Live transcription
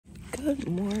Good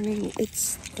morning.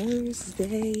 It's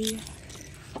Thursday.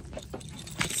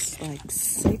 It's like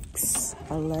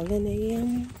 6:11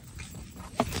 a.m.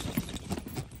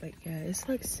 But yeah, it's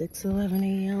like 6:11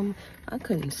 a.m. I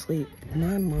couldn't sleep.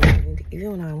 My mind,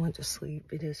 even when I went to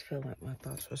sleep, it just felt like my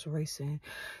thoughts was racing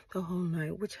the whole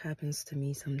night, which happens to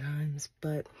me sometimes.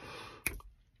 But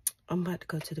I'm about to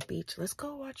go to the beach. Let's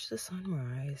go watch the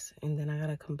sunrise. And then I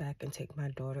gotta come back and take my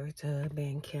daughter to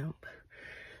band camp.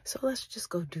 So let's just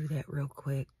go do that real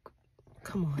quick.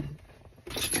 Come on.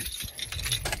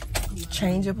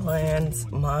 Change of plans.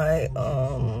 My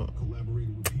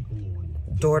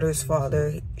daughter's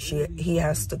father, he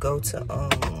has to go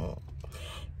to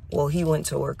well, he went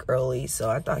to work early, so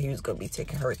I thought he was gonna be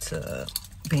taking her to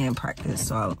band practice.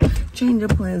 So change of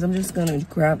plans. I'm just gonna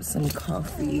grab some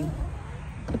coffee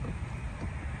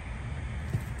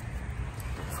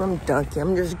from Dunkin'.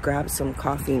 I'm just grab some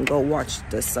coffee and go watch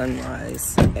the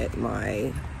sunrise at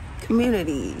my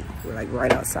community. We're like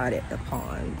right outside at the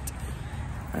pond.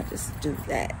 I just do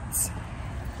that.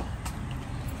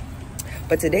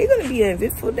 But today's gonna be an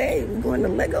eventful day. We're going to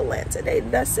Legoland today.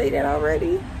 Did I say that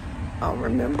already? I don't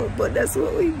remember, but that's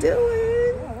what we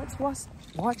doing. Yeah, let's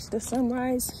watch the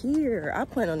sunrise here. I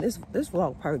plan on this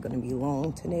vlog probably gonna be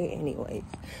long today anyway,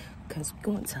 because we're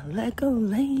going to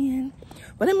Legoland.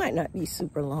 But it might not be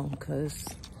super long because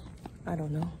I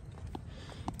don't know.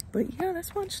 But yeah,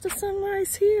 let's watch the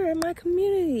sunrise here in my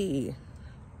community.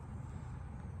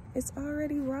 It's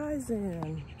already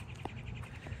rising.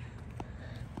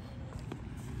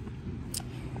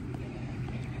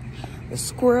 The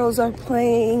squirrels are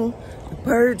playing, the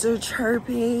birds are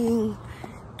chirping.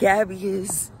 Gabby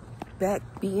is back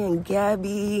being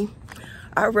Gabby.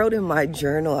 I wrote in my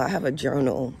journal, I have a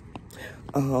journal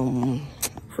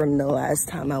from the last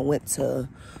time I went to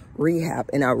rehab,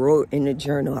 and I wrote in the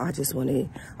journal, I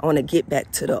want to get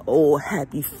back to the old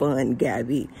happy fun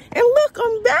Gabby. And look,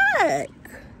 I'm back.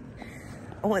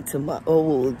 I went to my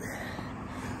old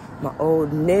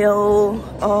nail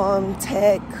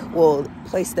tech, well,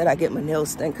 place that I get my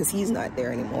nails done, because he's not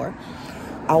there anymore.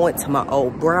 I went to my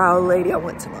old brow lady. I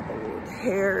went to my old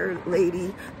hair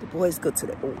lady. The boys go to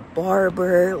the old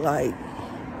barber. Like,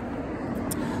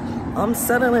 I'm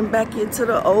settling back into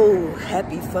the old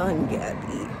happy fun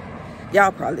Gabby.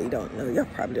 Y'all probably don't know. Y'all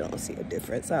probably don't see a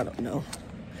difference. I don't know.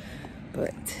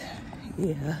 But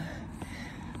yeah,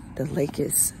 the lake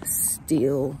is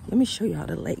still. Let me show y'all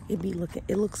the lake.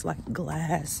 It looks like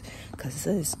glass because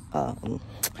it's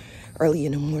early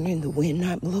in the morning, the wind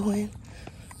not blowing.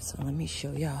 So let me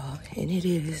show y'all. And it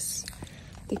is,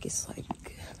 I think it's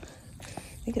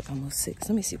almost 6.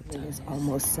 Let me see what time it is.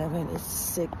 Almost 7.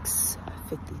 It's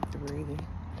 6:53.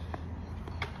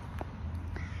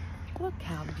 Look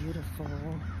how beautiful.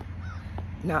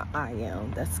 Not I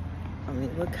am.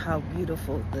 Look how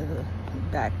beautiful the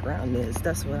background is.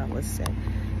 That's what I was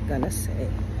gonna say.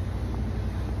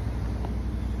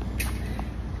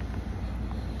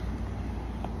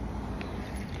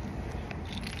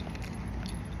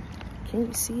 Can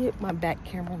you see it? My back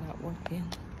camera not working.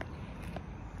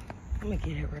 I'm gonna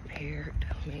get it repaired,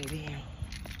 maybe.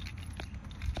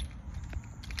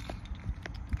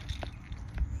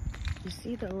 You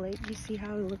see the lake? You see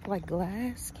how it looked like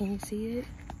glass? Can you see it?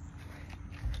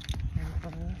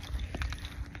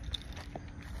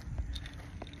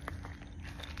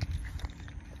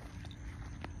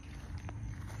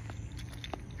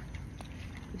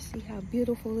 You see how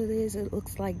beautiful it is? It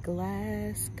looks like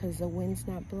glass because the wind's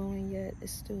not blowing yet.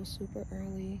 It's still super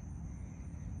early.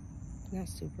 Not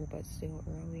super, but still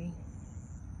early.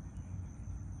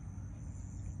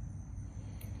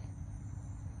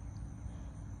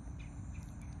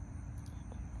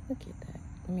 Look at that.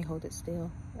 Let me hold it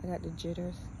still. I got the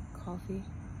jitters. Coffee.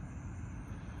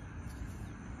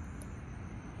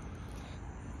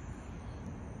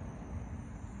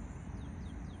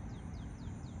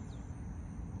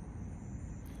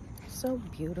 So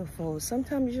beautiful.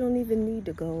 Sometimes you don't even need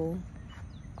to go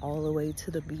all the way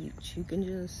to the beach. You can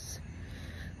just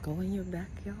go in your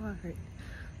backyard.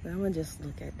 But I'm gonna just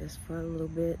look at this for a little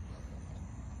bit.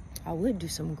 I would do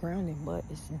some grounding, but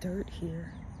it's dirt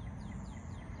here.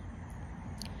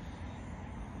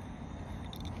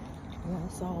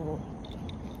 That's all.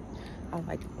 I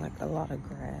like a lot of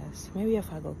grass. Maybe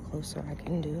if I go closer, I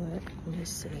can do it. Let me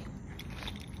see.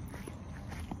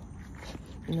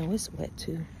 You know, it's wet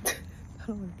too. I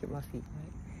don't want to get my feet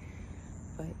wet.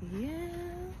 But yeah.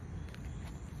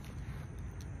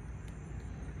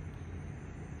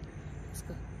 Let's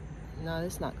go. No,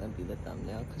 it's not going to be the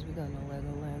thumbnail because we're going to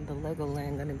Legoland. The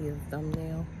Legoland going to be the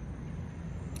thumbnail.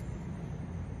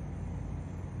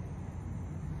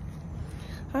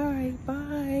 All right,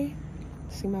 bye.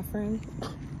 see my friend?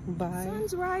 Bye.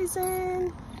 Sun's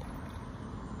rising.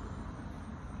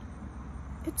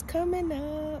 It's coming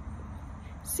up.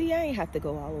 See, I ain't have to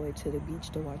go all the way to the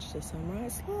beach to watch the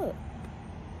sunrise. Look.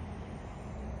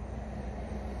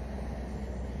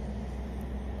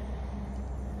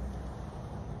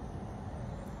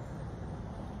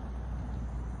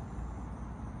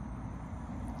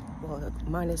 Well,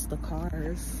 minus the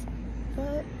cars,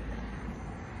 but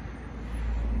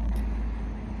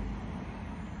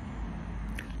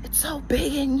it's so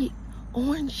big and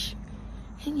orange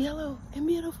and yellow and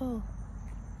beautiful.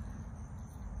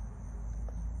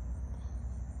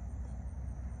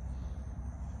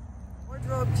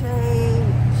 Wardrobe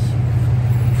change.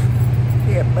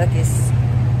 Here, Buckets.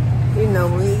 You know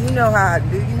me. You know how I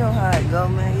do. You know how I go,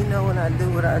 man. You know when I do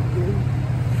what I do.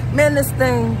 Man, this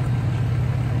thing.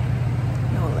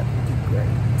 Don't let me do great.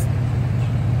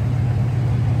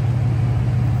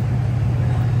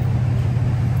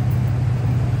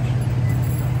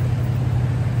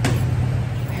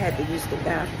 I had to use the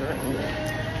bathroom.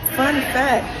 Fun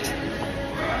fact.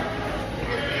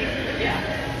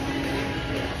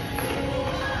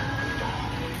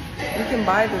 You can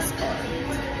buy this card.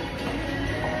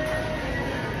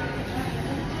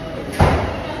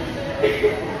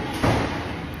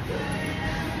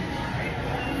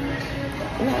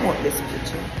 And I want this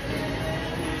picture.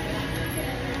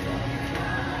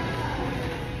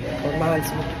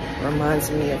 Reminds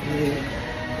me of you.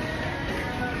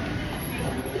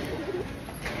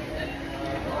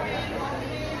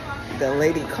 The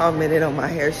lady commented on my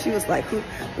hair. She was like,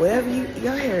 whatever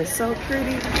your hair is so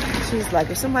pretty. She was like,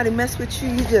 if somebody mess with you,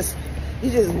 you just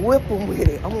whip them with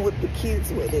it. I'm gonna whip the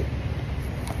kids with it.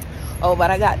 Oh, but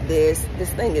I got this.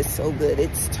 This thing is so good.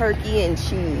 It's turkey and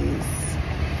cheese.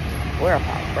 Where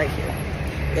about? Right here.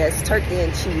 Yeah, it's turkey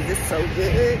and cheese. It's so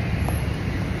good.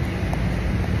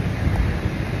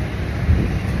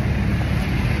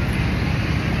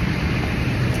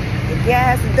 The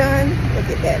gas done. Look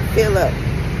at that. Fill up.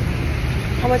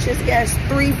 How much is gas?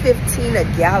 $3.15 a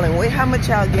gallon. Wait, how much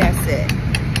y'all gas at?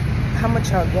 How much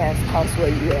y'all gas costs where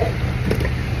you at?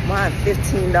 Mine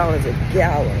 $15 a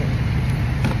gallon.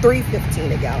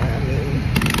 $3.15 a gallon, I mean.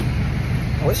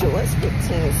 I wish it was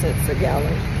 15 cents a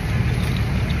gallon.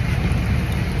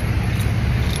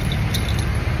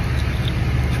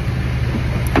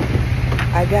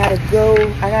 I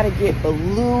gotta get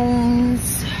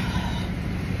balloons.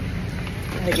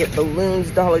 I get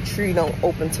balloons. Dollar Tree don't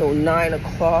open till 9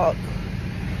 o'clock.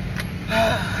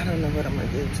 I don't know what I'm gonna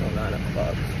do till 9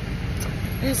 o'clock.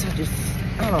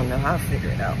 I don't know. I'll figure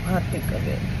it out. I'll think of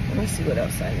it. Let me see what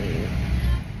else I need.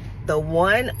 The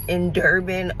one in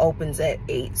Durban opens at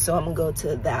 8, so I'm gonna go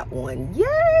to that one.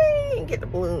 Yay! And get the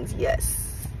balloons.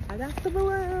 Yes, I got the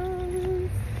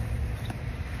balloons.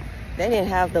 They didn't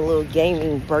have the little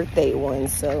gaming birthday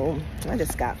ones, so I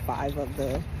just got 5 of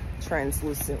the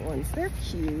translucent ones. They're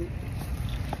cute.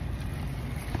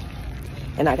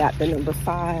 And I got the number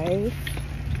 5.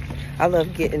 I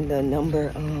love getting the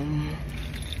number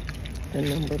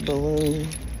balloon.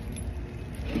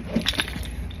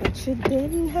 But you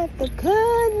didn't have to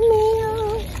cut me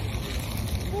off.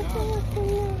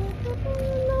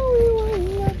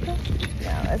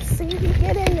 Now let's see if you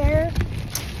get in there.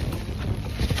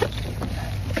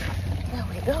 There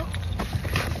we go.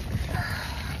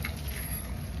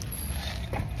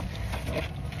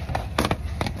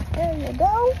 There you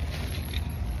go.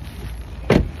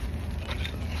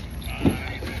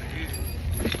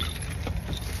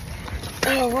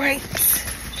 All right.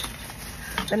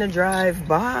 Gonna drive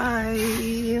by.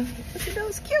 Look at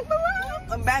those cute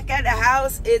balloons. I'm back at the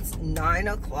house. It's 9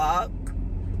 o'clock.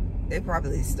 They're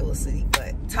probably still asleep,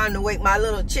 but time to wake my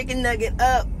little chicken nugget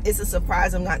up. It's a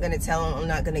surprise. I'm not gonna tell him. I'm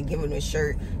not gonna give him a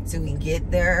shirt till we get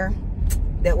there.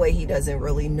 That way he doesn't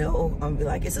really know. I'm gonna be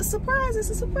like, it's a surprise, it's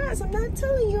a surprise. I'm not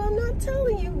telling you, I'm not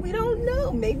telling you. We don't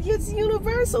know. Maybe it's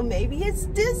Universal, maybe it's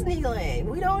Disneyland.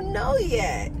 We don't know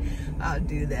yet. I'll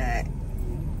do that.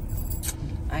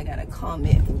 I gotta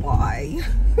comment why.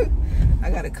 I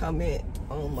gotta comment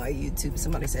on my YouTube.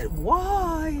 Somebody said,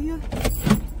 why?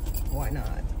 Why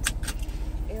not?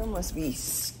 Air must be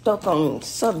stuck on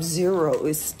sub-zero.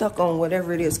 It's stuck on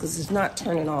whatever it is because it's not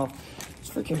turning off. It's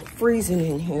freaking freezing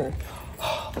in here.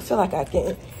 I feel like I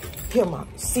can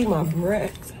see my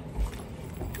breath.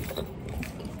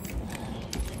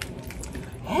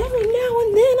 Every now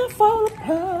and then I fall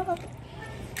apart.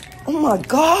 Oh my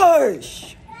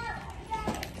gosh.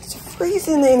 It's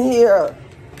freezing in here.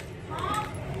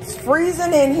 It's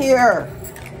freezing in here.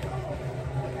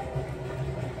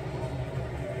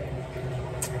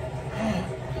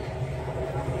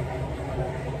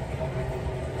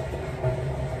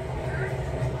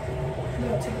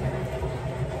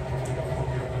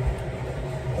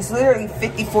 It's literally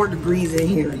 54 degrees in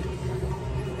here.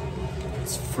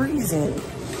 It's freezing.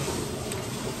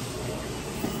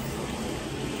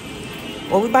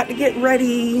 Well, we're about to get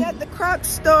ready. At the Crocs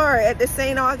store at the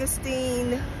St.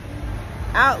 Augustine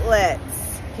outlets.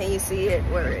 Can you see it?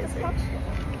 Where is it? I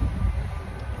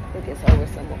think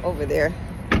it's over there.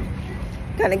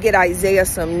 Gonna get Isaiah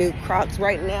some new Crocs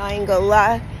right now. I ain't gonna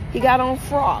lie. He got on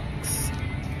frocks.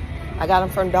 I got them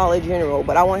from Dollar General,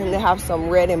 but I want him to have some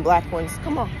red and black ones.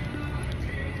 Come on.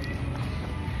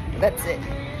 That's it.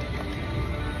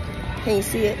 Can you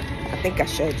see it? I think I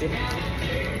showed you.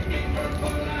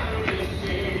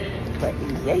 But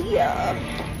yeah.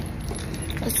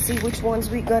 Let's see which ones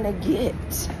we gonna get.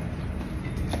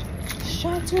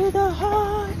 Shot to the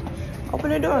heart. Open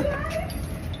the door.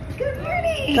 Good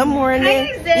morning. Good morning.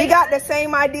 Hi, you got the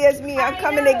same idea as me. I'm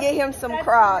coming to get him some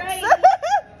Crocs. Right.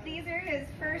 These are his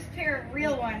first pair of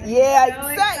real ones. Yeah,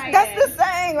 So that's the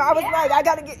same. I was like, I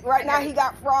gotta get, right now he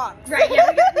got frocks. Right, yeah,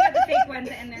 we got the fake ones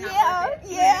and they're not worth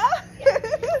it. Yeah.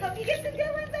 Hope you get some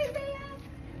good ones, Isaiah.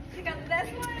 You got the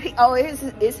best one? Oh,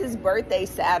 it's his birthday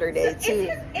Saturday, too.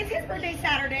 It's his birthday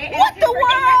Saturday. And What it's his the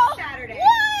birthday world? Next Saturday.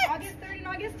 What? August 3rd and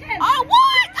August 10th. Oh,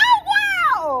 what? Oh,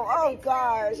 wow. Oh,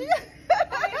 gosh.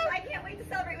 I can't wait to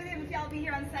celebrate with him if y'all be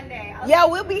here on Sunday. Yeah,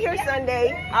 we'll be here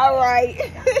Sunday. All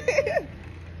right.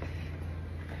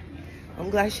 I'm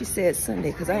glad she said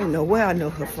Sunday because I didn't know where I know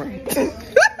her from. I'm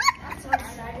so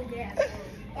excited, yeah.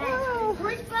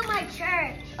 Where's from my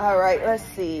church? All right, let's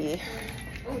see.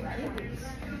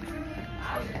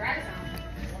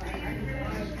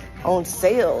 On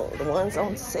sale. The one's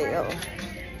on sale.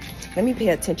 Let me pay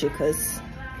attention because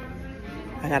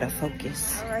I gotta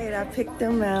focus. All right, I picked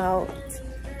them out.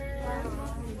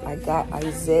 I got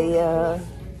Isaiah.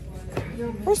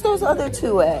 Where's those other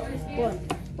two at?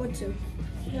 What two?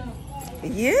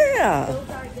 Yeah.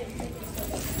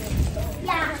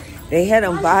 They had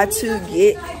them buy two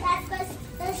get.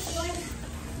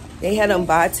 They had them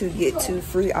buy two get two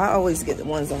free. I always get the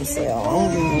ones on sale. I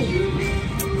don't do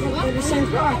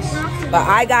but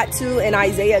I got two and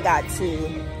Isaiah got two.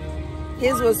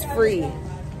 His was free.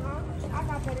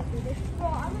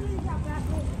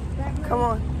 Come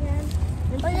on.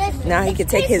 Now he can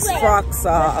take his Crocs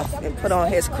off and put on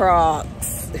his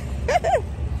Crocs.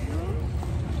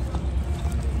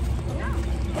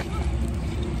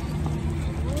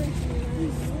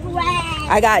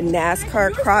 I got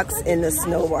NASCAR Crocs and the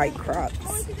Snow White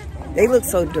Crocs. They look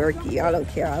so dorky. I don't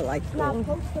care. I like them.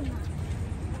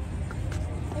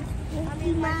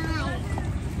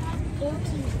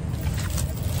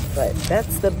 But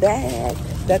that's the bag.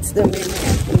 That's the menu.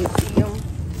 Can you see them?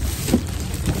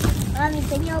 Mommy,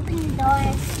 can you open the door?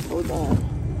 Hold on.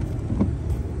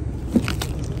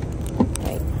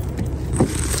 Right.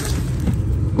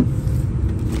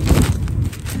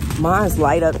 Mine's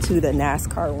light up too. The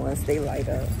NASCAR ones, they light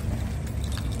up.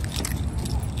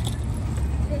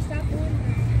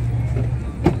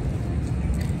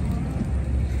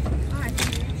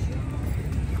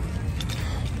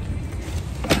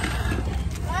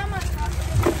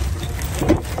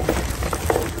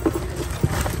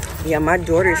 Yeah, my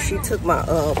daughter, she took my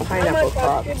pineapple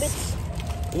Crocs.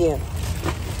 Yeah.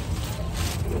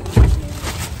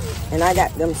 And I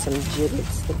got them some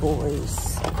Jibbits, the boys.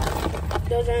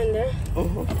 Those are in there?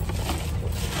 Mm-hmm.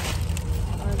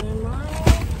 Are they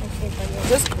mine?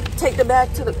 Just take the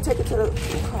bag to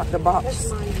the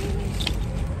box.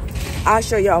 I'll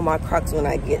show y'all my Crocs when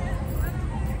I get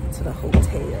to the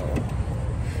hotel.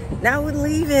 Now we're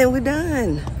leaving, we're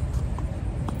done.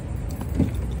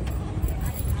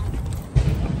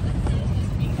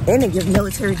 And they give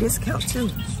military discount too.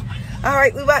 All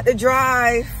right, we about to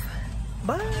drive.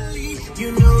 Bye.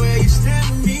 You know where you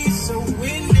stand me, so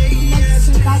when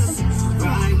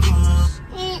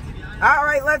all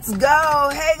right, let's go.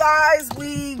 Hey guys,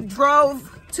 we drove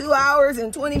 2 hours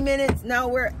and 20 minutes. Now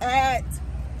we're at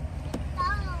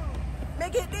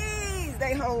Mickey D's.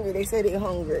 They hungry. They say they're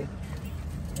hungry.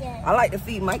 Yeah. I like to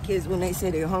feed my kids when they say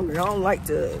they're hungry. I don't like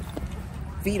to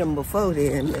feed them before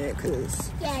then, man,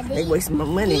 because they waste my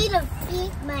money. Need to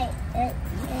feed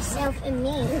myself and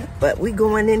me. But we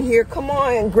going in here. Come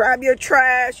on, grab your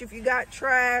trash. If you got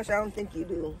trash, I don't think you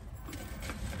do.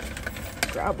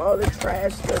 Grab all the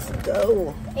trash. Let's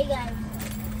go. Hey guys,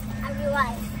 I'll be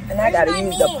right. And I gotta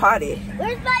use the potty.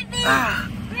 Where's my meat?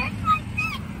 Where's my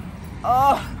meat?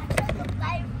 Oh. Where's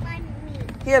my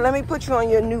meat? Here, let me put you on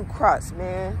your new Crocs,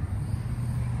 man.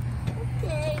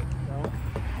 Okay.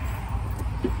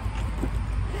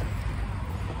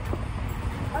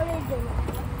 What are you doing?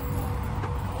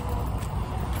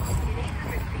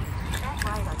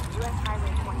 Right on US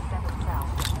Highway 27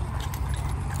 South.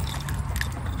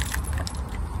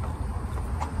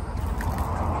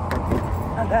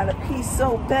 Gotta pee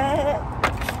so bad.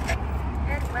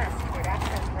 Head west toward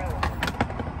Access Road.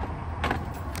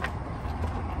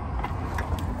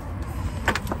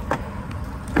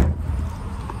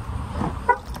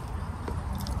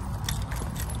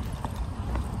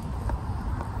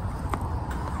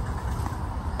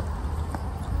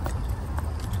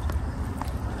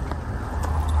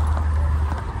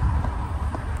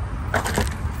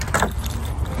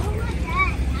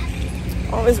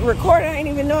 Oh, it's recording. I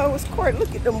didn't even know it was recording.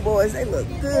 Look at them boys. They look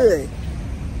good.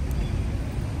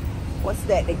 What's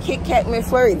that? The Kit Kat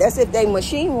McFlurry. That's if they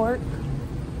machine work.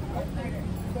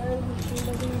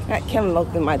 That Kim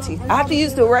looked in my teeth. I have to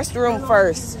use the restroom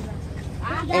first.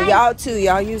 And y'all too.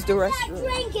 Y'all use the restroom.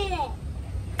 Drinking it.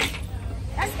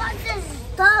 That's not just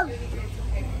stuff.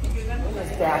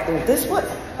 This bathroom. This what?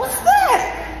 What's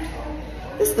that?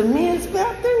 This the men's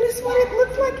bathroom? This what it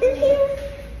looks like in here?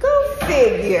 Go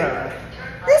figure.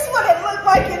 This what it looked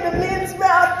like in the men's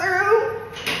bathroom.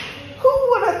 Who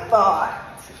would have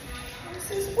thought?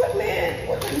 This is what man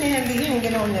be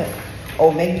hanging on there? Oh,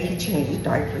 maybe he changed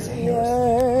diapers in here.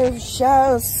 Earth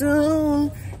shall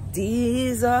soon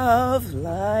dissolve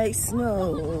like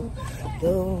snow,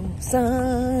 though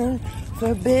sun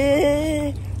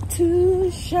forbid to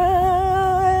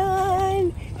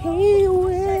shine. He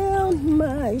will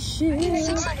my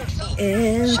shield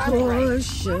and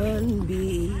portion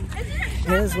be,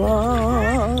 as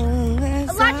long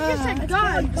as I set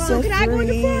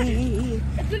free.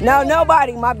 No,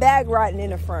 nobody. My bag riding in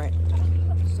the front.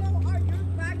 So are your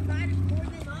back riders more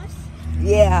than us?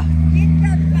 Yeah.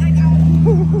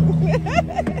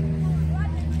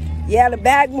 Yeah, the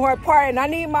bag more important. I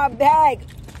need my bag.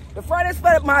 The front is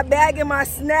for my bag and my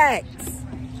snacks.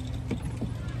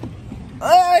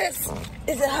 Oh,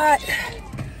 is it hot?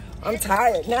 I'm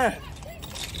tired now.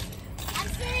 I'm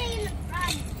sitting in the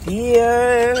front. The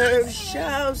earth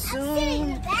shall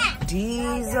soon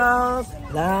dissolve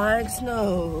like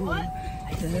snow.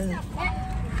 It's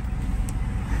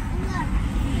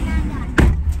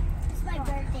my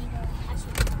birthday girl.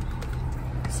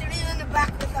 Sitting in the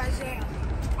back with Isaiah.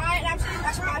 Alright, I'm sitting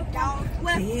back down.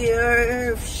 The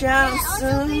earth shall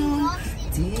soon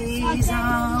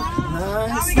dissolve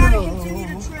like snow.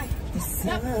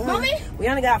 Mommy? We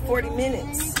only got 40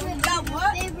 minutes. Got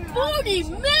what? 40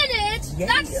 minutes? Yeah.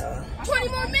 That's 20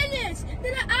 more minutes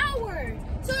than an hour.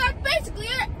 So that's basically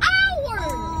an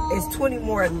hour. It's 20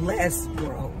 more or less,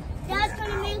 bro. That's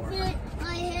gonna make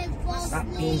my head fall Stop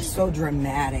asleep. being so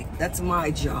dramatic. That's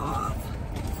my job.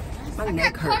 My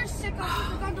neck hurts. Sick. I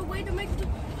forgot the way to make the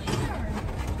hair.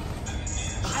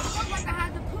 I felt like I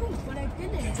had to poop, but I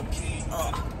didn't.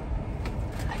 Ugh.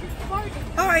 I just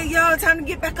farted. All right, y'all, time to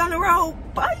get back on the road.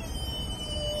 Bye.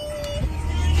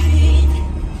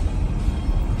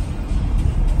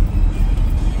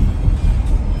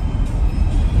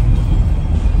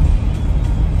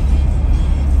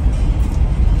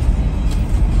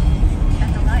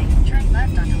 At the light, turn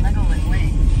left onto Legoland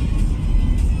Way.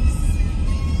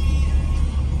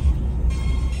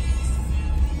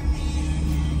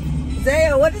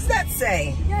 Isaiah, what does that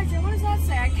say? Yeah, Isaiah, what does that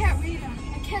say? I can't read it.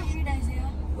 I can't read Isaiah.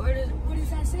 What does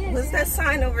that say? What does that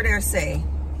sign over there say?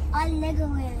 On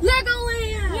Legoland.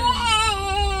 Legoland!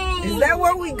 Yay! Is that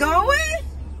where we going?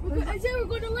 Isaiah, we're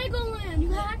going to Legoland.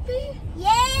 You happy?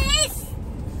 Yes!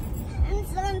 I'm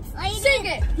so excited. Sing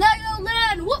it!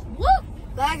 Legoland! Whoop, whoop!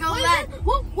 Legoland!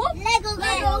 Whoop, whoop!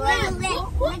 Legoland!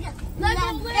 Whoop, whoop!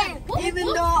 Legoland! Even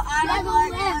though I don't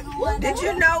like Legoland. Did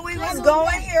you know we was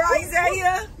going here,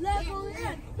 Isaiah?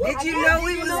 Legoland! Did you know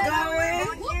we was going?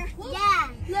 Yeah.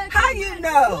 How you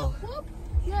know?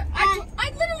 I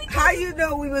literally How you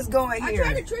know we was going I tried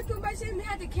to here? trick him by saying we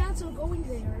had to cancel going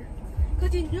there.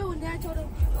 Because he knew, and then I told him,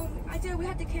 I said we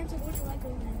had to cancel going to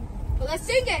Legoland. But let's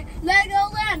sing it.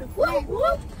 Legoland. Whoop,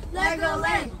 whoop.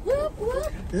 Legoland. Whoop,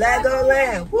 whoop.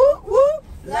 Legoland, whoop whoop.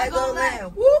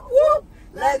 Legoland, whoop whoop.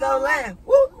 Legoland,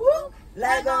 whoop whoop.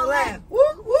 Legoland,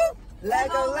 whoop whoop.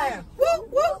 Legoland, whoop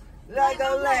whoop.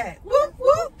 Legoland, whoop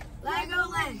whoop.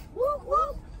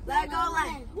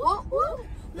 Legoland. Whoop, whoop.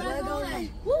 Legoland.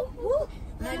 Whoop, whoop.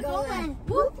 Legoland.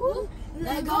 Whoop, whoop. Legoland. Whoop, whoop.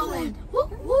 Legoland.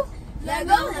 Whoop, whoop.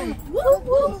 Legoland. Whoop,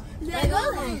 whoop.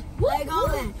 Legoland.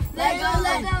 Legoland.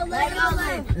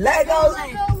 Legoland. Legoland.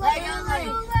 Legoland.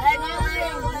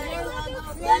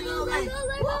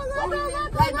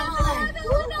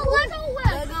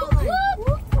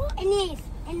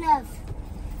 Enough.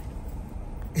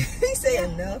 He say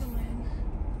enough.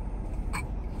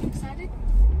 Excited?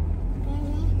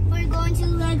 We're going to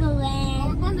Legoland.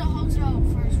 We're going to hotel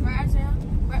first, right, Isaiah?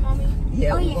 Right, Mommy?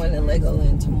 Yeah, we're going to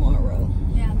Legoland tomorrow.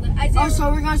 Yeah, Oh,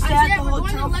 so we're gonna stay at the hotel?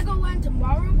 We're going to Legoland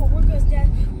tomorrow, but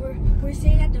we're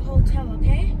staying at the hotel,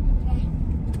 okay?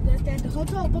 We're gonna stay at the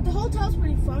hotel, but the hotel's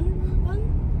pretty fun.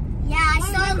 Yeah, I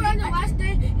saw it. On the last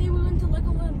day, hey, we went to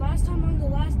Legoland last time on the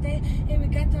last day, and we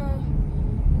made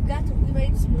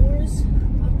s'mores.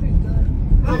 That was pretty good.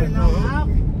 I don't know how.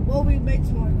 Well, we made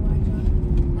s'mores, Elijah.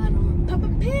 I don't know. Peppa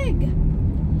Pig.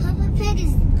 Peppa Pig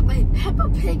is. Wait, Peppa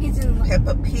Pig is in.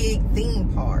 Peppa Pig theme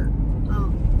park.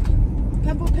 Oh.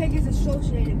 Peppa Pig is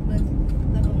associated with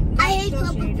Legoland. I hate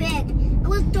Peppa Pig. It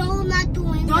was thrown out the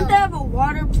window. Don't they have a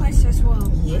water place as well?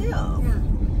 Yeah.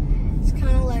 It's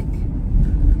kind of like.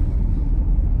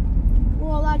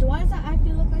 Well, Elijah, why does that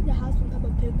actually look like the house from Peppa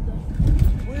Pig though?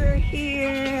 We're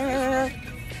here.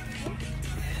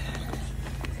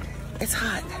 It's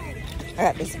hot. I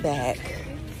got this bag.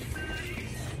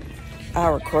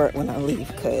 I'll record when I leave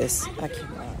because I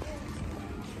cannot.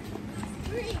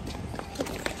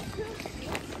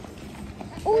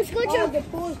 Oh, it's good. Oh, the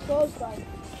pool is closed, guys.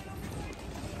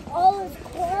 Oh, it's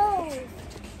closed.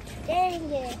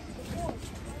 Dang it.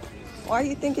 Why do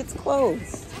you think it's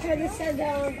closed? Because it said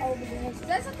down over there.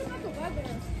 That's something like the weather.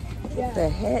 Yeah. What the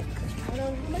heck? I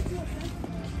don't know.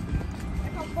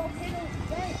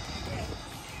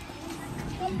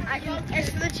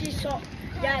 It's literally so.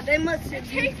 Yeah, they must have.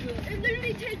 It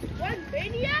literally takes one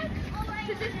maniac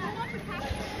to just go up and have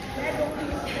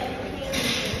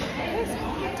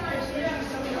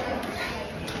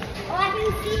Oh, I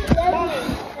can see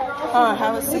them.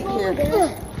 Have a seat here.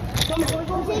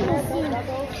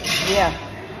 Yeah.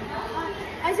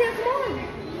 Isaiah, come on.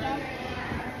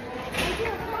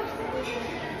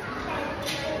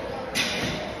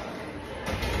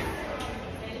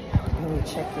 Let me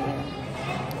check in.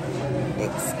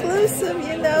 Exclusive,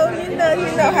 you know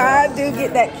how I do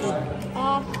get that key.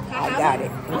 I got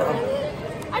it.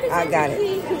 I got it.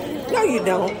 No, you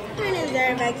don't. I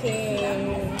deserve a key.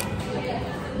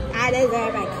 I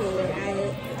deserve a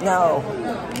key. No.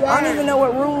 I don't even know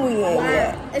what room we in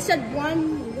yet. It said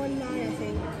 119, I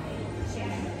think.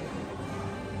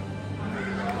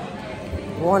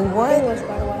 1-1? English,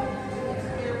 by the way.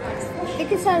 I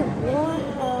think it said 1,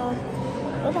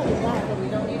 what about that?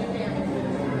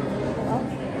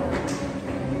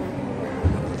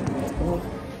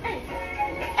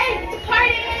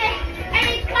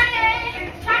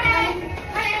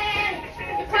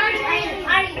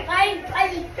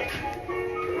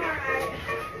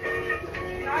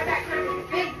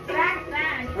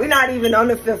 We're not even on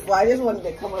the 5th floor. I just wanted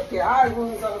to come up here. Our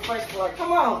room is on the 1st floor.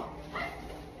 Come on.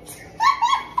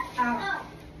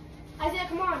 Isaiah,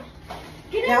 come on.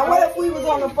 Now, what if we was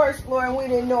on the 1st floor and we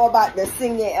didn't know about the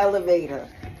singing elevator?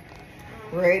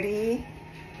 Ready?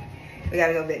 We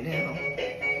gotta go back down.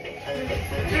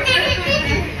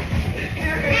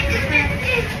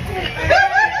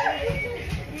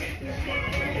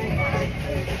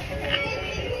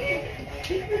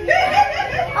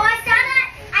 Oh, I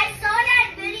saw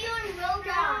that video in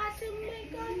Roblox.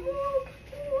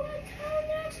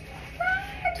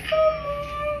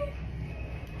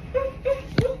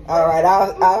 All right,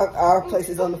 our place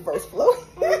is on the 1st floor.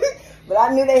 But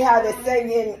I knew they had a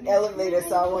singing elevator,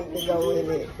 so I wanted to go in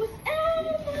it.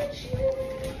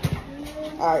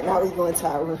 All right, now we're going to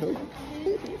our room.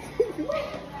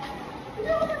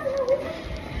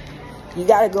 You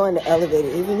gotta go in the elevator,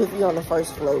 even if you're on the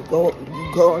 1st floor. You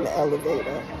go on the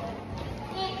elevator.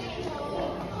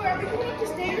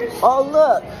 Oh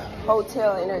look,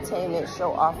 hotel entertainment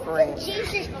show offering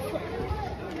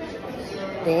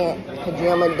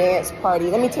pajama dance party.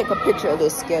 Let me take a picture of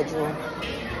this schedule.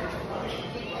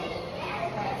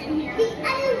 I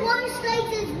want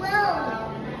slides as well.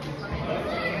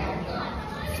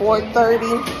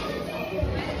 4:30.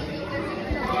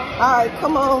 All right,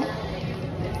 come on.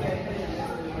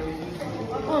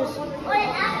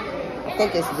 I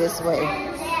think it's this way.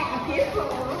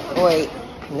 Wait,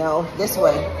 no, this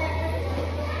way.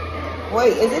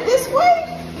 Wait, is it this way?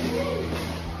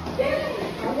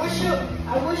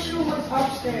 I wish you was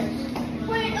upstairs.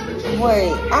 Wait, I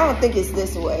don't think it's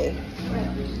this way.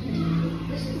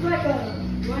 This is like a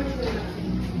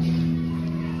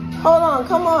Hold on,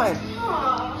 come on.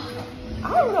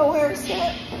 I don't know where it's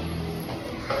at.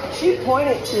 She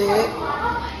pointed to it.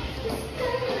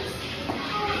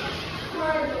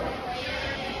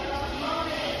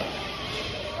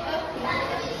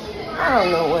 I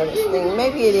don't know where this thing.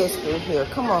 Maybe it is through here.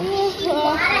 Come on.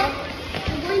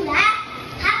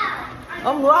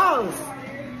 I'm lost.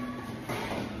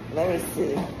 Let me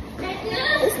see.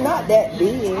 It's not that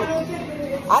big.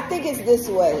 I think it's this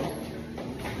way.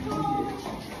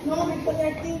 No, because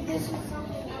I think this is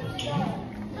something else.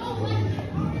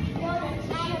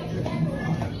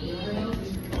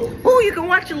 Ooh, you can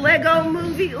watch a Lego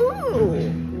movie. Ooh.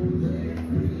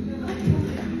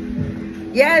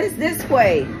 Yeah, it's this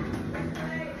way.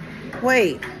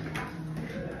 Wait.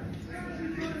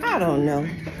 I don't know.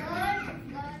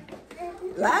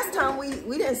 Last time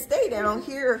we didn't stay down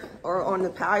here or on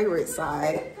the pirate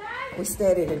side. We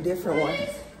stayed at a different one.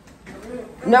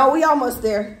 No, we almost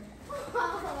there.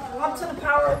 Walk to the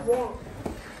power wall.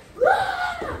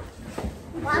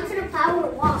 Walk to the power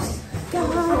wall.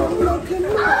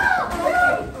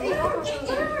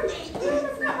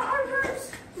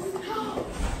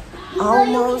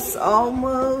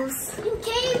 Almost. You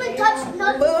can't even touch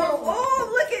nothing. Oh,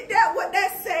 look at that. What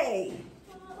that say?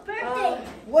 Birthday.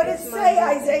 What it say,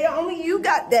 Isaiah? Only you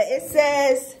got that. It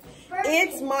says,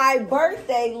 it's my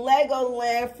birthday,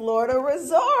 Legoland Florida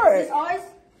Resort. Is ours?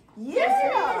 Yeah.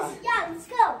 Yes, yeah, let's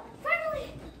go. Finally.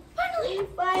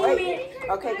 Wait.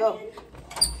 Okay, go.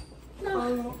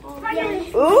 No. Finally.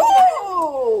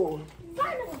 Ooh.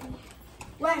 Finally.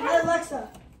 Wait, have Alexa.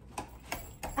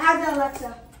 I have the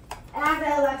Alexa.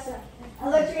 I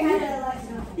literally have the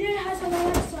Alexa. Yeah, it has an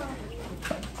Alexa.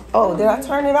 Oh, did I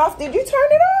turn it off? Did you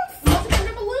turn it off? You have to turn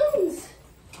the balloons.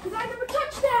 Because I never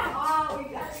touched that. Oh, we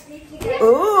got to sneak together.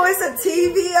 Ooh, it's a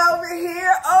TV over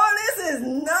here. Oh, this is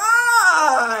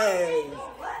nice.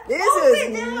 This is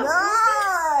nice.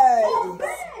 Oh,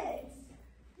 beds.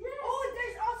 Yes. Oh,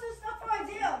 there's also stuff for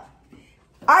Isaiah.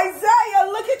 Isaiah,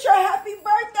 look at your happy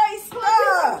birthday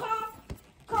stuff.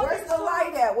 Where's the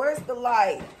light at? Where's the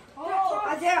light? Oh,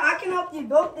 Isaiah, I can help you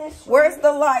build this. Where's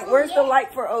the light? Where's the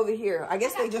light for over here? I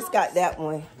guess they just got that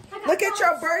one. Look at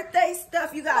your birthday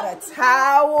stuff. You got a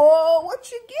towel.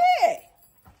 What you get?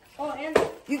 Oh, and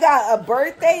You got a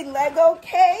birthday Lego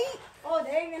cake. oh,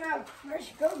 they even have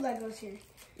fresh build Legos here.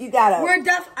 You got a. We're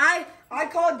I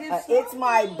called this. It's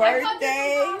my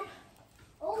birthday.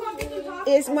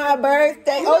 It's my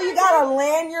birthday. Oh, you got a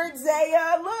lanyard,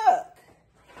 Zaya. Look.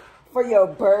 For your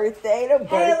birthday, the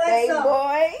birthday Alexa.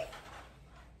 boy.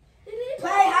 Play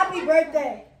Happy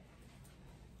Birthday.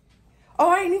 Oh,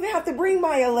 I didn't even have to bring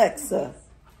my Alexa.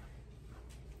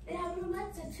 They have an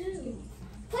Alexa too.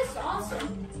 That's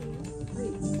awesome.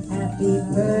 Happy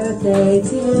birthday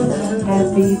to you.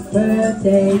 Happy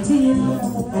birthday to you.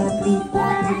 Happy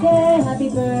birthday. Happy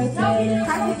birthday.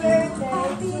 Happy birthday.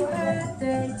 Happy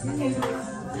birthday to you.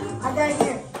 I got it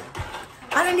here.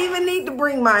 I didn't even need to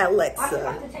bring my I Alexa.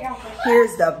 have to take out first.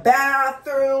 Here's the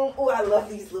bathroom. Oh, I love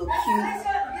these little cute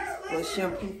little This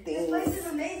shampoo place is things.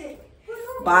 amazing.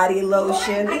 Body I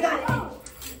lotion, got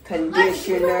it.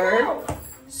 conditioner,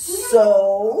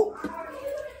 soap,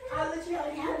 I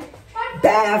literally have it.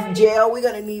 bath gel. We're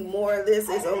gonna need more of this.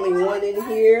 There's only one in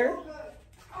here.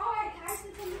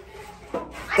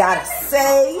 Got a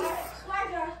safe,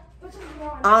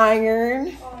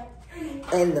 iron,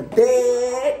 and the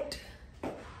bed.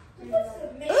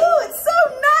 Ooh, it's so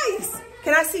nice.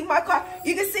 Can I see my car?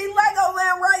 You can see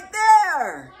Legoland right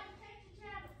there.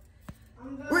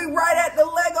 We're right at the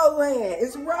Legoland.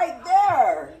 It's right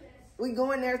there. We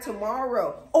going there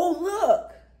tomorrow. Oh,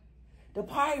 look. The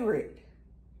pirate.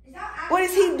 What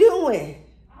is he doing?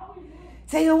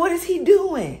 Taya, what is he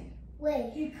doing?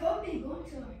 Wait, he could be going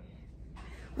to her.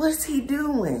 What is he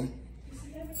doing?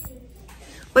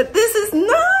 But this is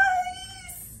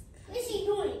nice. What is he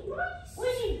doing?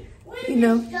 What is You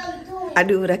know, doing? I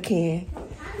do what I can.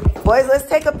 Boys, let's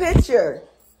take a picture.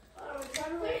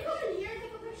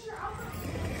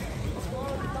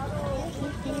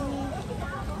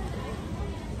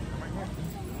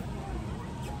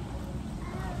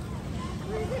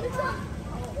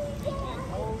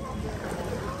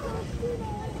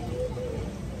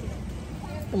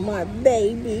 My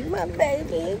baby,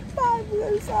 5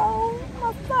 years old,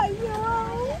 my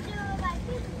 5-year-old.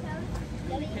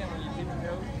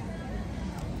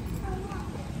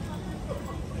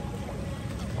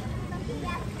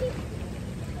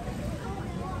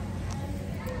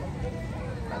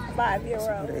 My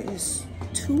 5-year-old. It is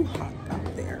too hot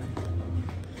out there.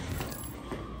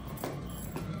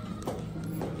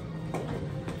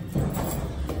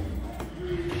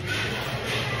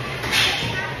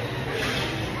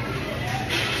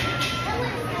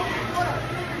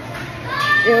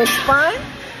 It was fun?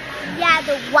 Yeah,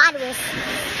 the water was.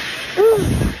 Ooh.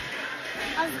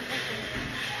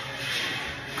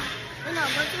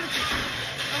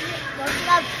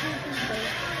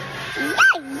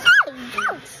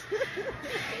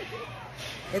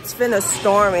 It's been a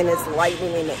storm and it's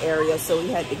lightning in the area, so we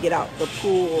had to get out the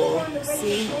pool.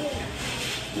 See?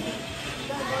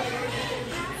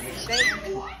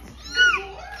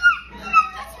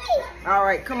 All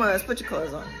right, come on, let's put your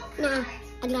clothes on. No,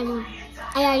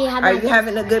 I already have. Are you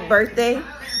having a good birthday?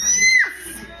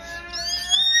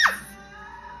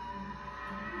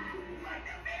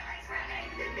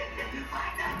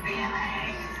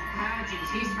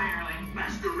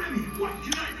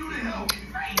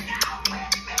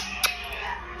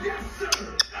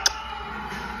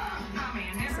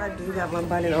 I do got my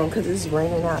bonnet on because it's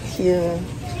raining out here.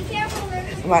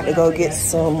 I'm about to go get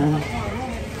some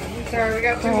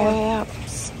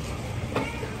crabs.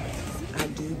 I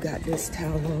do got this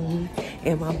towel on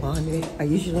and my bonnet. I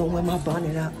usually don't wear my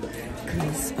bonnet out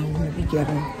because I want to be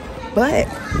ghetto. But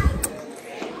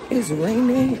it's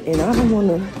raining and I don't want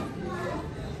to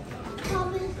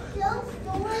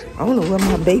wear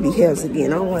my baby hairs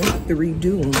again. I don't want to have to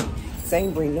redo them.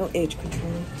 Same bring no edge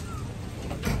control.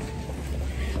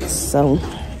 So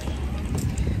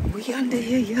we under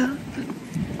here, y'all.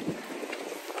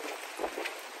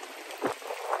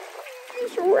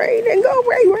 It's raining. Go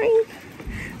rain.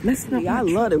 Let's not. I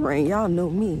love the rain. Y'all know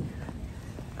me.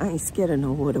 I ain't scared of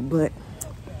no water, but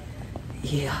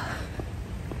yeah.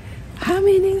 How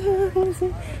many girls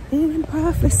in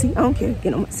prophecy? I don't care.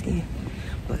 Get on my skin.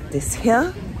 But this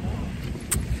hair,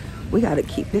 we gotta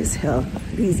keep this hair.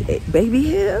 These baby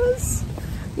hairs.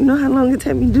 You know how long it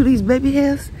take me to do these baby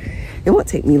hairs? It won't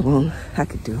take me long. I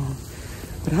could do them.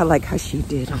 But I like how she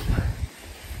did them.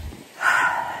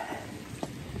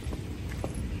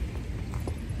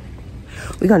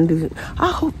 We're gonna do it.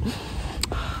 I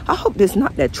hope this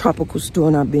not that tropical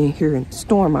storm I've been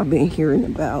hearing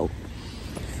about.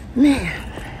 Man.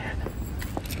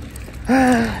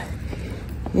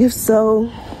 If so,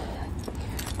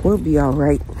 we'll be all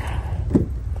right.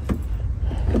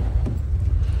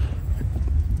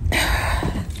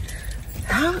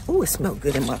 Oh, it smells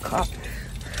good in my car.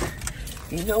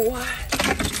 You know what?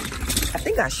 I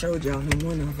think I showed y'all in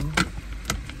one of them.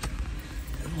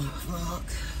 In my vlog.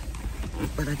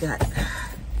 But I got,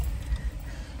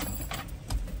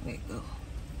 there you go.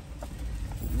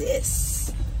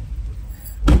 This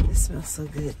smells so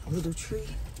good. Little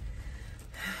tree.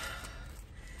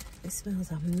 It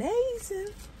smells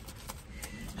amazing.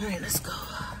 All right, let's go.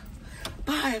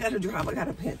 Bye, I gotta drive. I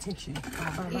gotta pay attention.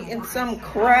 Eating some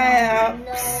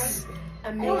crabs.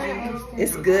 Amazing.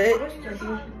 It's good.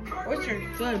 Oyster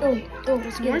is good. Oh,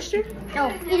 it's good. Oyster? No,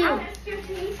 it is.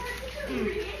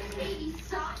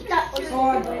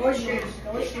 Oh, the oysters. The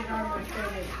oysters are my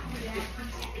favorite.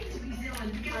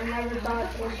 I never thought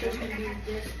oysters could be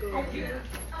this good.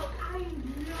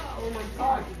 Oh my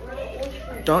god.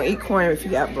 Don't eat corn if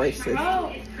you got braces.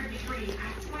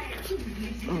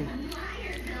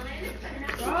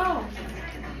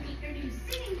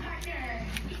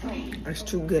 That's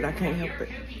too good. I can't help it.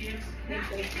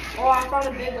 Oh, I found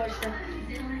a big oyster.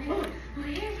 Oh,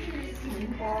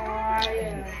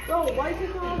 yeah. Bro, why is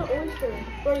it called an oyster?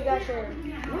 Bro, you gotta share it.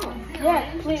 No.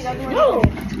 Yeah, please. No.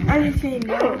 I didn't say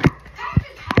no.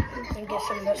 Can get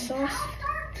some of this sauce.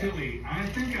 Tilly, I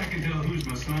think I can tell who's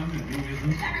my son and who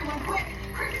isn't. Everyone quick!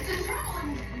 Cricket's in trouble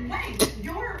and wait,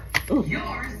 you're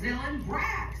Zillin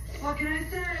Brax. What can I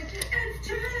say? It's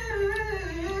true.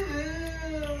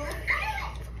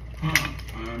 Huh,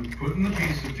 I'm putting the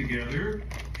pieces together,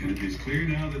 and it is clear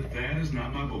now that that is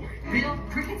not my boy. Bill,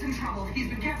 Cricket's in trouble. He's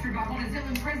been captured by one of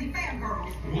Zillin's crazy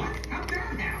fangirls. What? How'd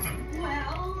that happen?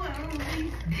 Well,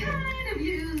 we kind of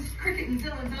used Cricket and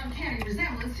Zillin's uncanny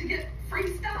resemblance to get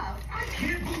free stuff. I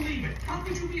can't believe it. How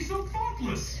could you be so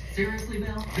thoughtless? Seriously,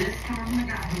 Bill, this coming from the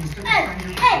guy who was Hey,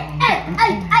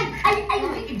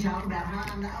 we can talk about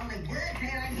how I'm the only good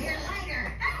parent here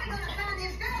later. How are we gonna find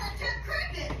this girl that took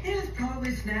Cricket? He was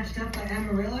probably snatched up by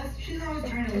Amaryllis. She's always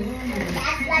trying to lure me to the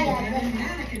That's creepy like a abandoned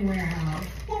mannequin warehouse.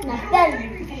 What Let's are go. we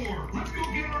waiting for? Let's go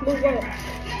get our Let's cricket go. back.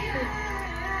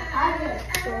 I have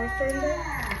sauce in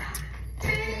there.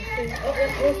 Oh,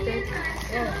 it's oyster.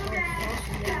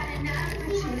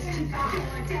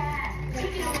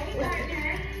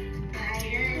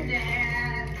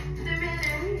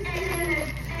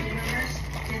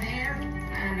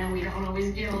 I know we don't always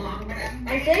get along, but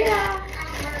Isaiah.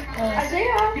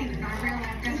 Isaiah. my real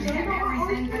life doesn't have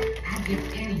everything, but I'd give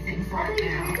anything for it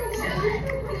now.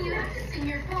 You have to sing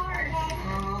your part. Oh,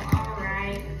 all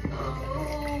right.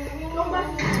 Go back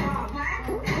to the top.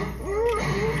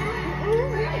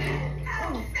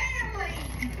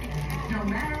 No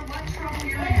matter what trouble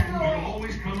you're in, We'll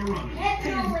always come a-running.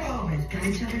 Always got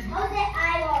each other's back.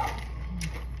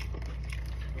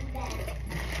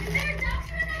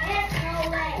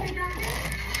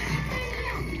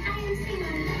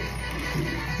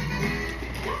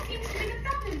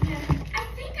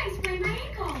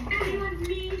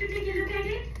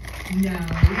 No,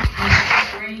 it's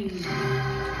strange.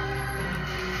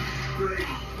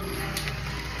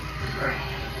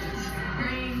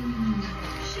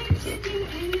 Shape-shifting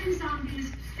alien zombies.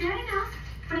 Fair enough,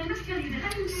 but I must tell you that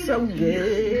I'm So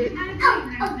good.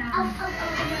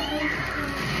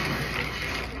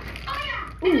 Oh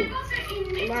yeah, and I'm also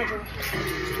in Imagine. makeup.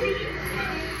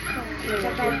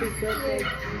 Check out this good thing.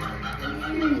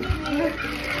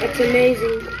 It's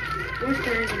amazing.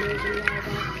 Oyster is amazing.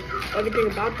 Everything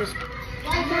about this.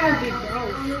 It's gonna be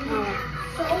gross.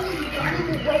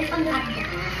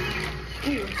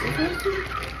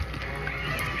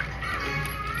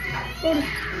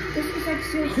 This is like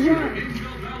sealed shut.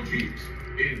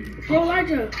 Bro,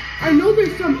 Elijah, I know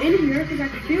there's some in here because I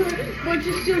can feel it, but it's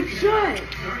just sealed shut.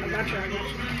 I got you.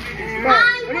 Bro,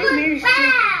 what do you mean it's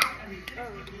sealed?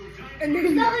 And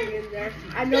there's nothing in there.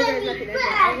 I know there's nothing in there. I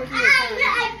was in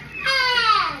your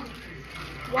phone.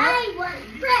 What?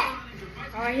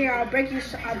 Alright, here, I'll give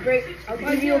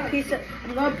you a piece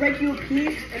I'm gonna break you a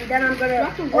piece, and then I'm gonna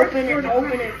open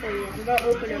it for you. I'm gonna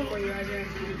open it for you, Isaiah.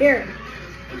 Here.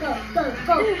 Go.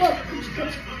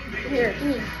 Here.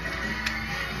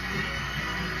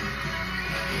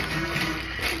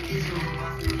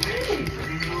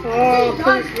 Oh,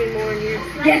 please be more in here.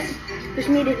 Yes! There's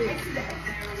meat in here.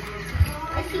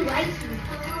 I see white.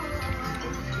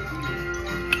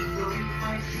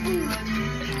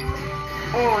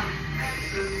 Oh.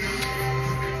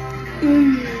 Give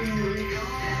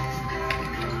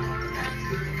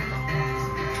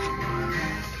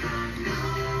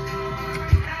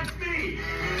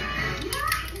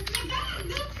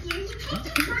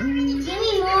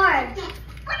me more.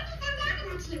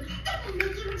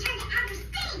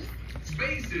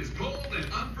 Space is cold and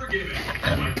unforgiving,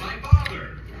 like my father.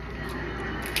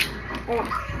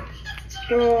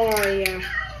 Oh yeah.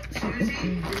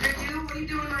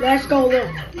 Let's go look.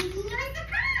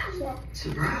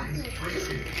 Surprise. What is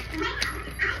it?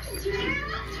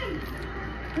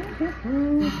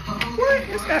 What?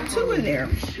 It's got two in there.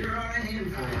 Sure are a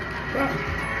handful.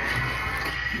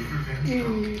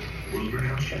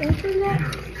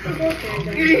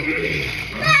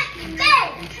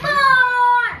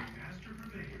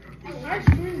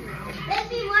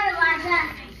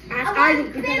 Ask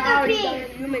Isaac because I already done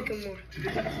it. You make him more.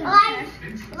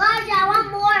 Elijah, I want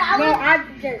more.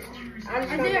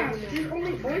 There's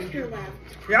only oyster left.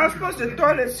 Y'all supposed to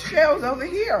throw the shells over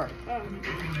here.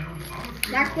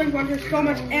 That explains why there's so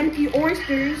much empty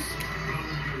oysters.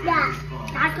 Yeah,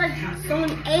 that's because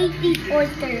someone ate these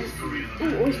oysters.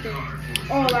 Ooh, oyster.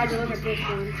 Oh, Elijah, look at this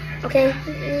one. Okay.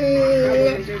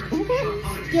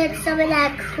 Get some of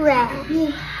that crab.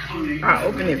 I'll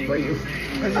open it for you.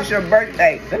 Because it's your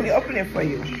birthday. Let me open it for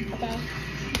you. Okay.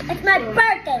 It's my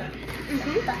birthday.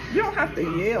 You don't have to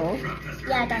yell.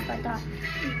 Yeah, that's what I thought.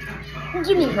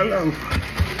 Give me. Hello.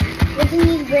 What do you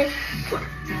need, Brick?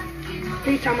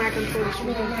 Please tell me I can pour this in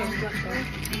one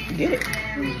piece. Get it.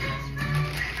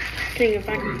 King, if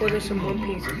I can pour this in one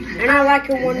piece. And I like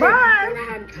it one more.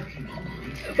 Bye.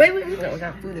 Wait. I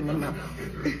got food in my mouth.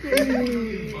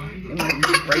 It might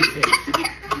break it.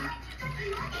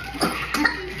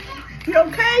 You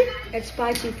okay? It's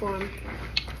spicy for him.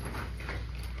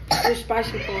 It's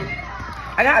spicy for him.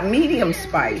 I got medium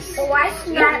spice. So why is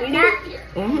not that?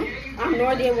 Mm-hmm. I have no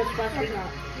idea what spice we got.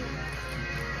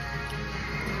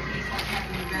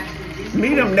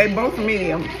 Medium, they both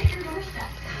medium.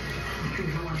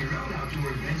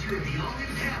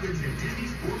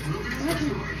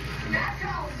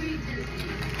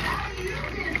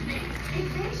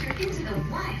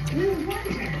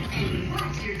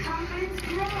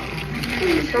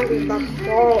 Something's about to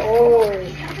fall.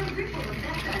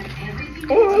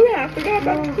 Oh yeah, I forgot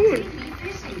about the food.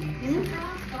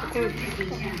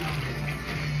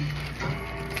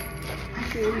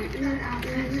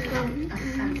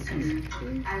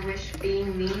 I wish being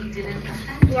me didn't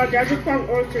affect Well, I just found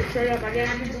oyster straight up. I didn't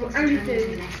have to do anything.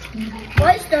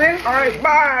 Oyster? All right,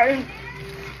 bye.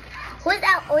 Who's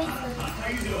that oyster? How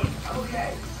you doing? I'm okay.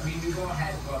 I mean, we've all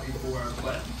had coffee before,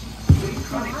 but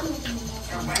honey,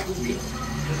 our wagyu beef.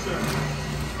 Yes, sir.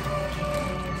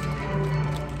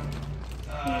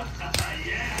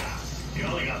 Yeah. You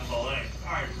only got filet.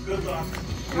 All right, good luck.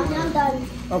 I'm done.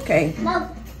 Okay.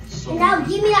 Now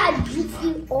give me that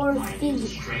juicy orange thing.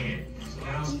 Strain it. So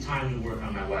now's the time to work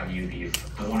on my wagyu beef.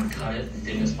 I want to cut it as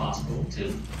thin as possible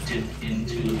to dip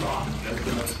into the broth. That's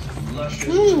the most luscious,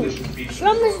 delicious beef.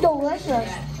 Shrimp is delicious.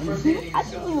 I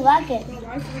really like it.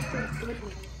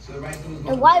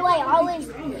 And why I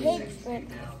always hate shrimp.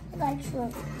 I like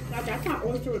shrimp. That's not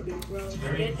oyster with beef, bro.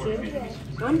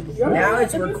 Now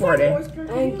it's recording. I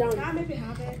ain't done. Can I maybe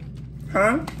have it?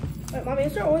 Huh? Wait, Mommy,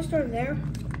 is there oyster in there?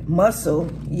 Mussel,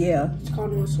 yeah. It's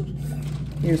called mussel.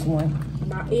 Here's one.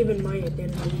 Not even mine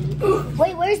didn't.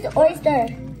 Wait, where's the oyster?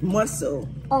 Mussel.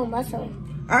 Oh, mussel.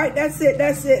 All right, that's it,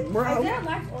 bro. I didn't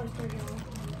like oyster, though.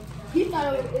 He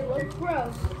thought it looked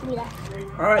gross. Yeah.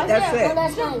 All right, that's No, it.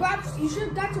 that's fine. You should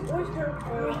have got some oyster.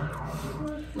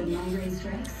 when migraine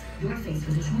strikes, you're faced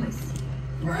with a choice.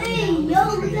 Hey,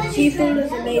 yo, look at Seafood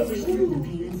is amazing. The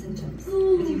pain and symptoms.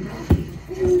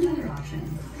 There's another option.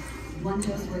 One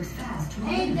dose works fast.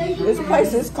 This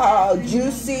place is called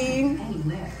Juicy.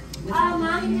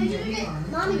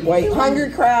 Wait, Hungry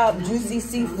Crab Juicy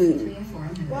Seafood.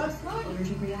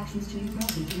 Allergic reactions to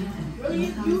ibuprofen can happen.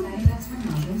 Most common side effects from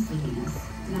nausea and sleepiness.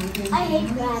 I hate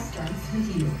crab. Starts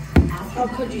with you. How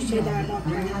could you say that about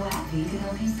Learn how AbbVie can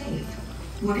help you save.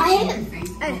 I hate it.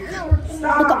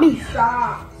 Stop. Look at me.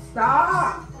 Stop.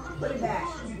 Stop. Put it back.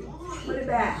 Put it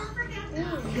back.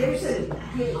 Give it to me.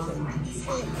 Give it to me.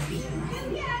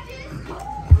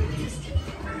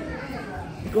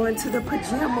 Going to the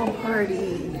pajama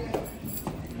party.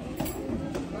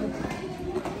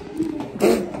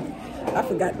 I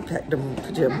forgot to pack them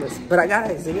pajamas, but I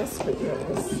got Isaiah's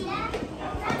pajamas.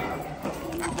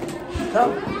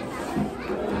 Go.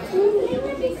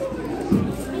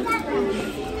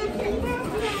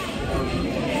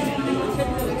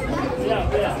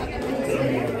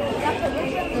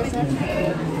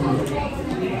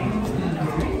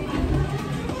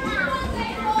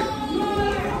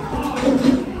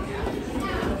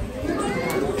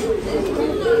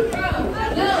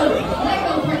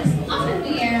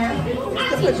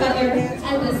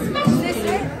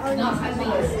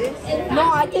 No,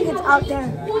 I think it's out there.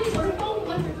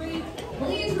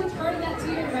 Please return that to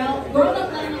your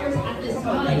grown-up lenders at this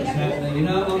time. You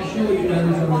know, I'm sure you know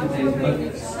this other things, but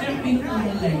stepping on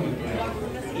the leg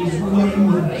is way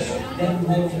worse than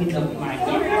walking the plank.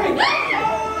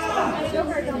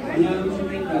 You know what you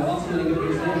think about also like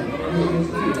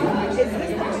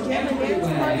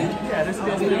Yeah, this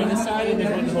goes on this side and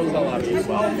then the hotel lobby as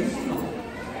well.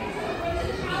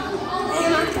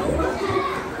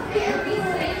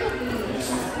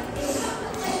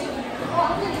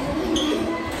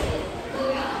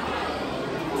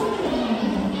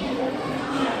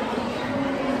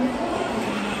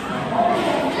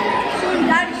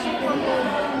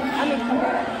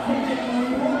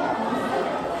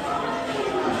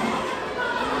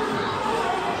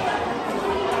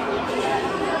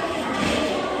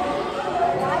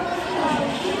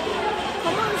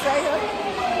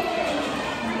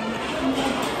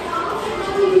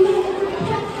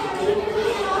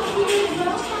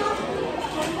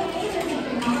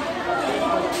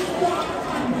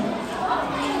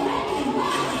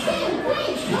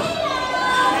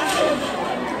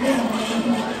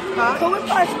 Come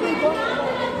with us, people.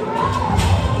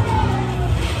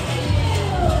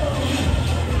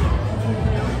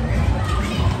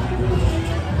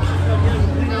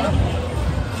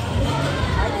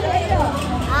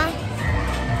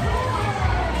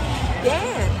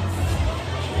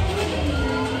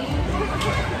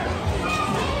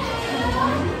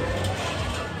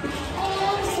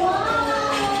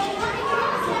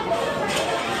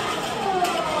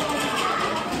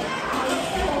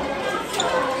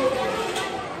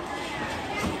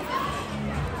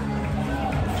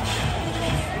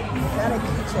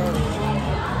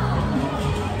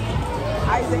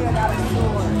 Isaiah got a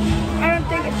sword.